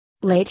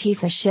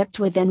Lateefah shipped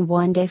within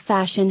 1 day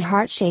fashion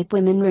heart-shaped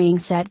women ring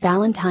set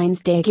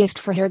Valentine's Day gift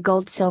for her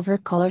gold-silver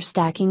color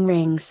stacking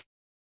rings.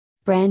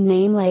 Brand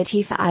name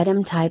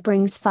LateefahItem type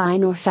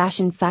RingsFine or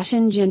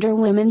FashionGender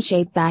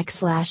WomenShape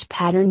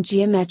 /pattern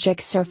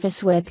geometric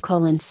surface width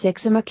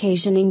 :6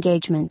 occasion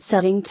engagement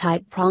setting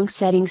type Prong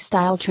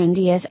SettingStyle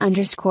trendy as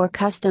 _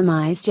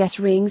 customized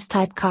YesRings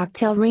type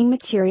cocktail ring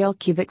material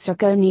cubic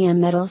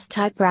ZirconiaMetals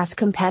type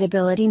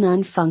BrassCompatibility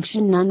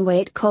NoneFunction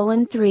NoneWeight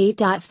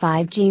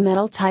 :3.5 G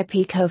metal type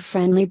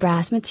eco-friendly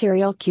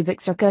BrassMaterial cubic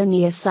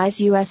ZirconiaSize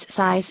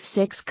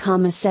YesRings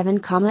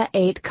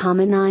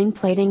 6,7,8,9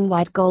 plating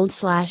white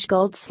gold/rose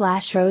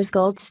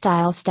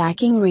GoldStyle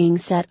stacking ring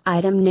set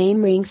item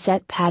name ring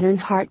set pattern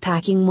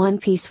HeartPacking 1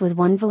 piece with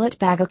 1 velet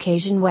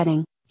bagOccasion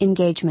wedding,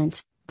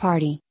 engagement,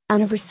 party,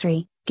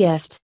 anniversary,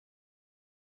 gift,